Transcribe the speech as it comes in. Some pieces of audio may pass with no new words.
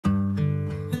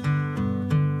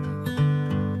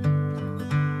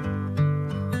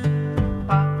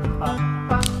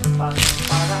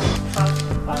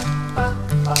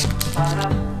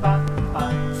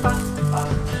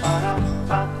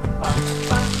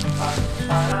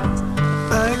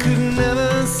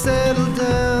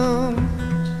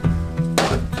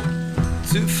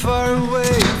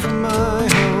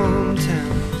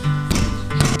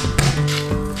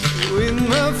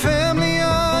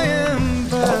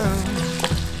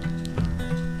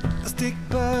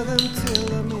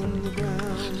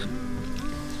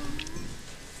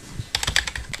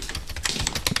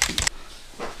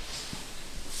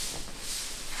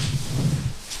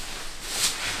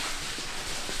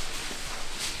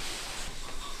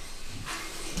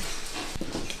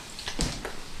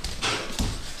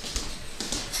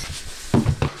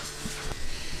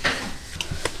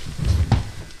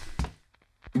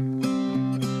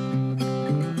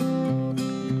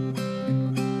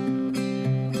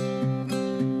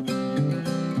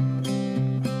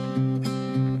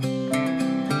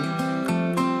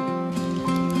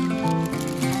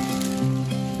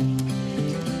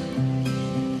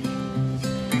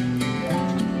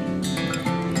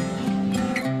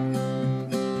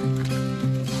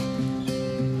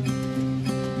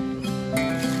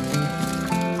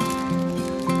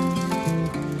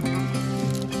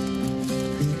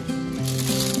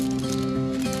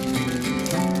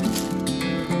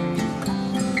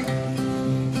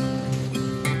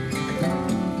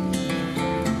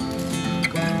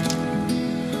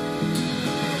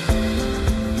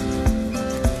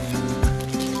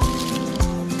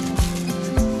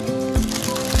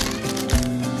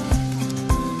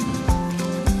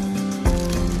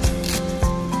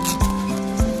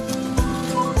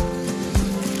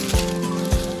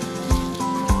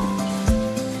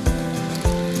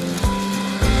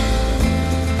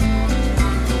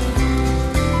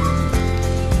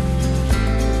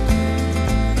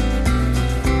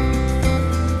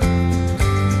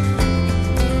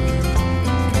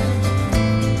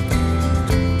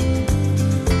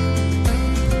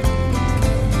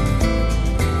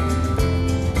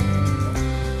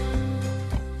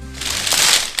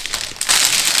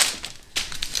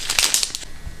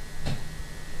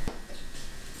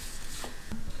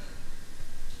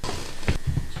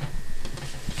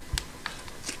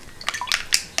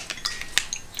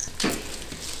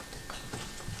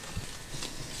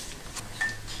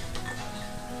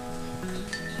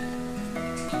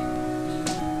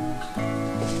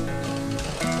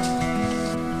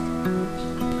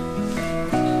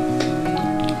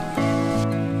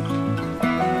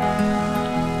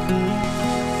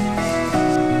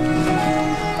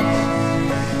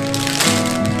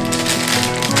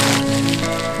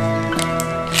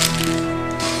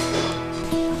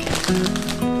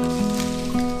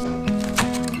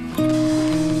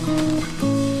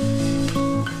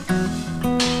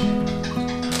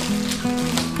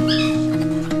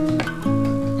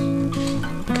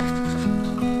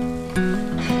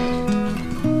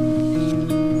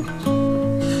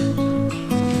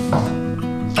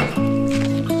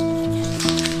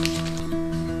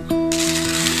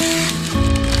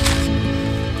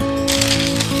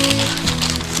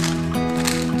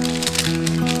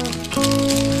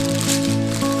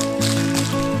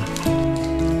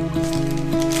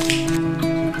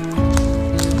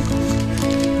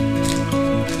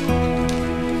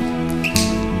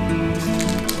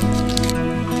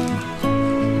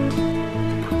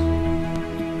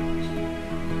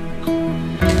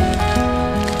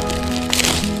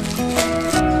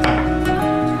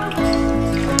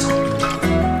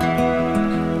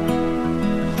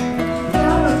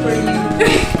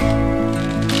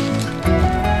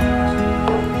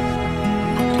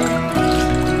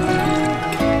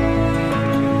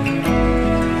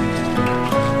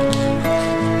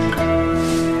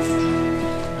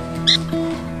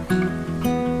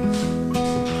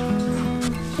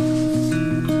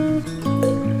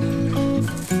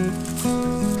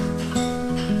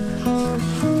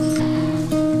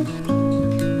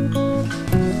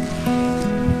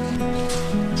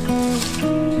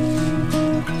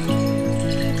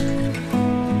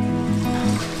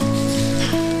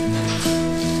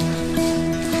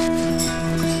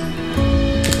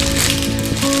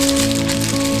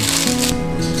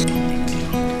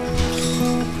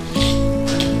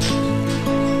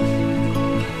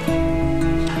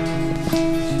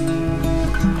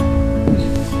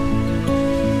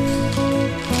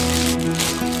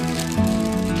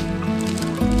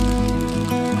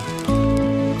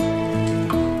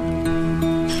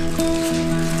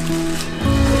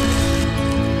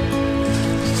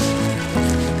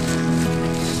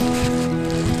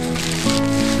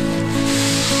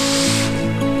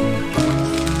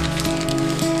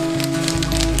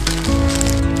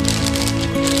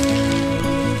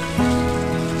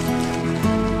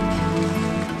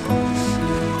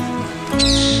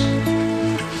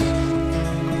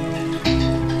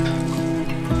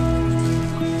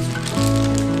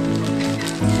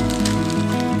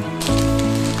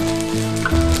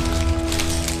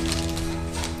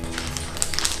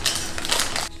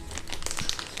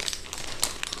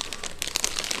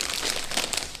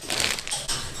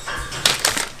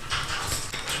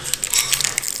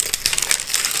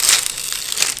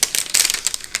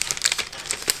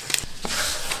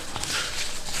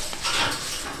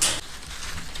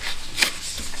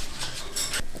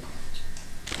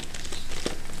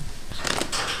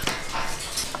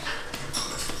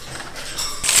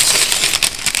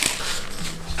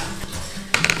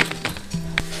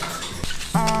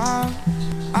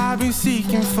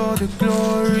asking for the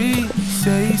glory.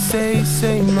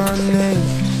 Say my name.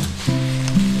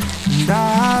 And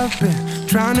I've been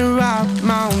trying to write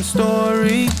my own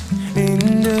story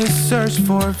in the search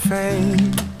for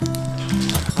fame.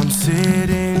 I'm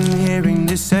sitting here in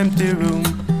this empty room,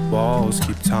 walls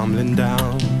keep tumbling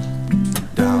down.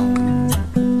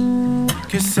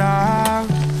 'Cause I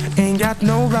ain't got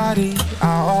nobody.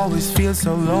 I always feel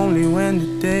so lonely when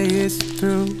the day is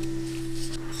through.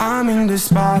 I'm in the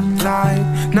spotlight,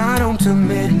 night on till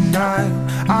midnight.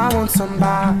 I want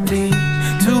somebody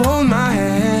to hold my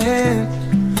hand.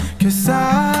 'Cause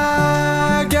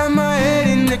I got my head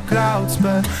in the clouds,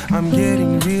 but I'm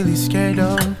getting really scared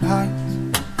of heights.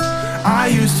 I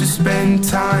used to spend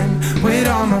time with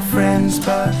all my friends,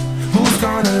 but who's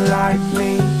gonna like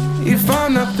me if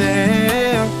I'm not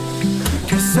there?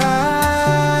 'Cause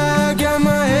I got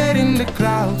my head in the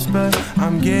clouds, but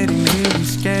I'm getting really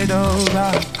scared of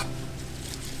heights.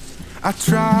 I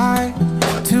try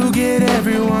to get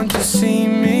everyone to see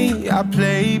me. I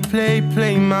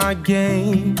play my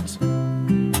games,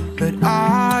 but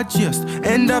I just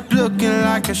end up looking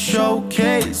like a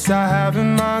showcase. I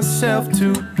haven't myself to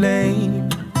blame.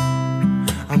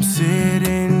 I'm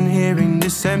sitting here in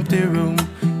this empty room,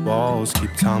 walls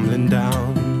keep tumbling down.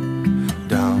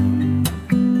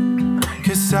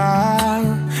 'Cause I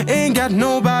ain't got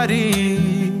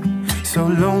nobody, so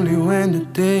lonely when the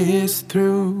day is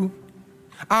through.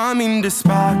 I'm in the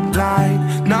spotlight,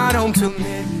 not on till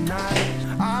midnight.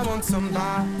 I want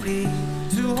somebody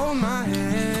to hold my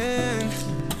hand.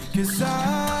 'Cause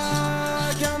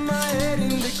I got my head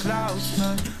in the clouds,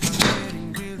 but I'm getting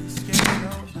really scared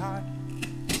of heights.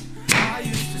 I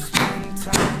used to spend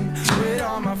time with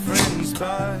all my friends,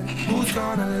 but who's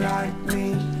gonna like me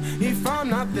if I'm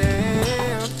not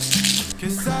there?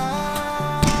 'Cause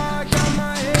I got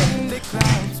my head in the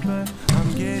clouds, but I'm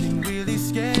getting really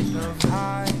scared of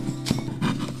heights.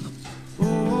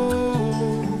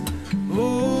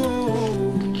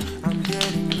 I'm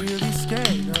getting really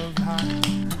scared of heights.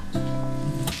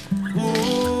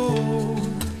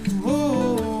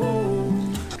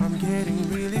 I'm getting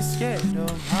really scared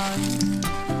of heights.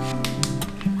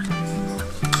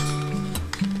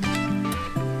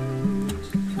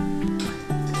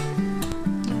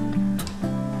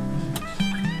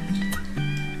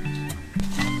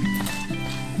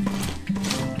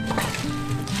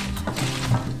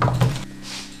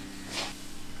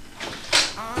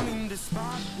 I'm in the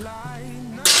spotlight.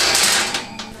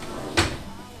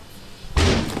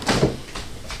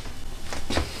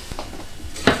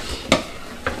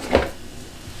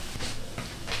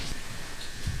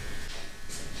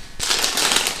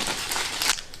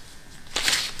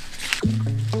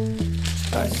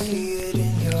 I see it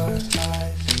in your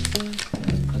eyes.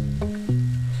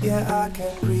 Yeah, I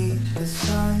can read the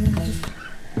signs.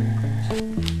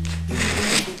 You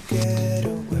need to get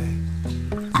away.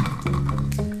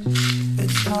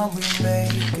 It's time we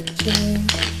make a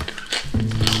change.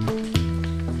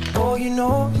 Oh, you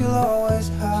know you'll always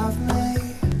have me.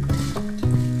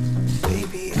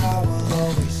 Baby, I will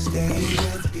always stay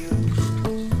with you.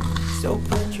 So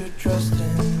put your trust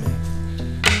in me.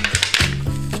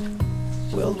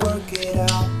 We'll work it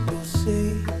out, we'll see.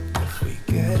 If we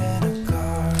get in a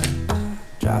car,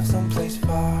 drive someplace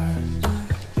far,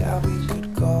 yeah, we could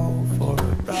go for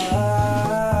a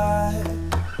ride.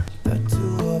 The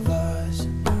two of us,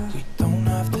 we don't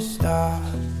have to stop.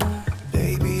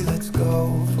 Baby, let's go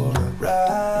for a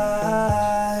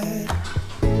ride.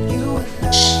 You and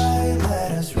I, let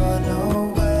us run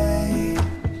away.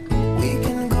 We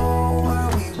can go where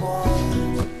we want.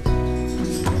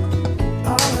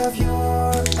 I'll have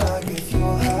your back if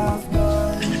you'll have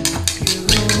mine.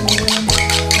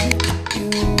 You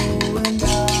and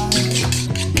I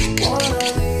wanna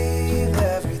leave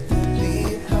everything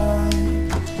behind.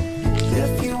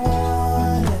 If you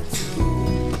wanted to,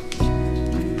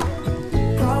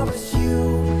 promise you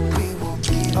we will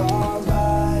be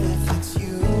alright. If it's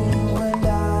you and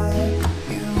I,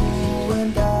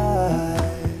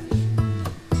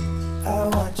 I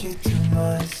want you to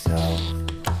myself.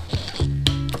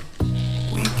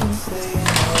 We can stay in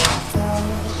a hotel,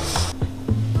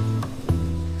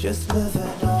 just live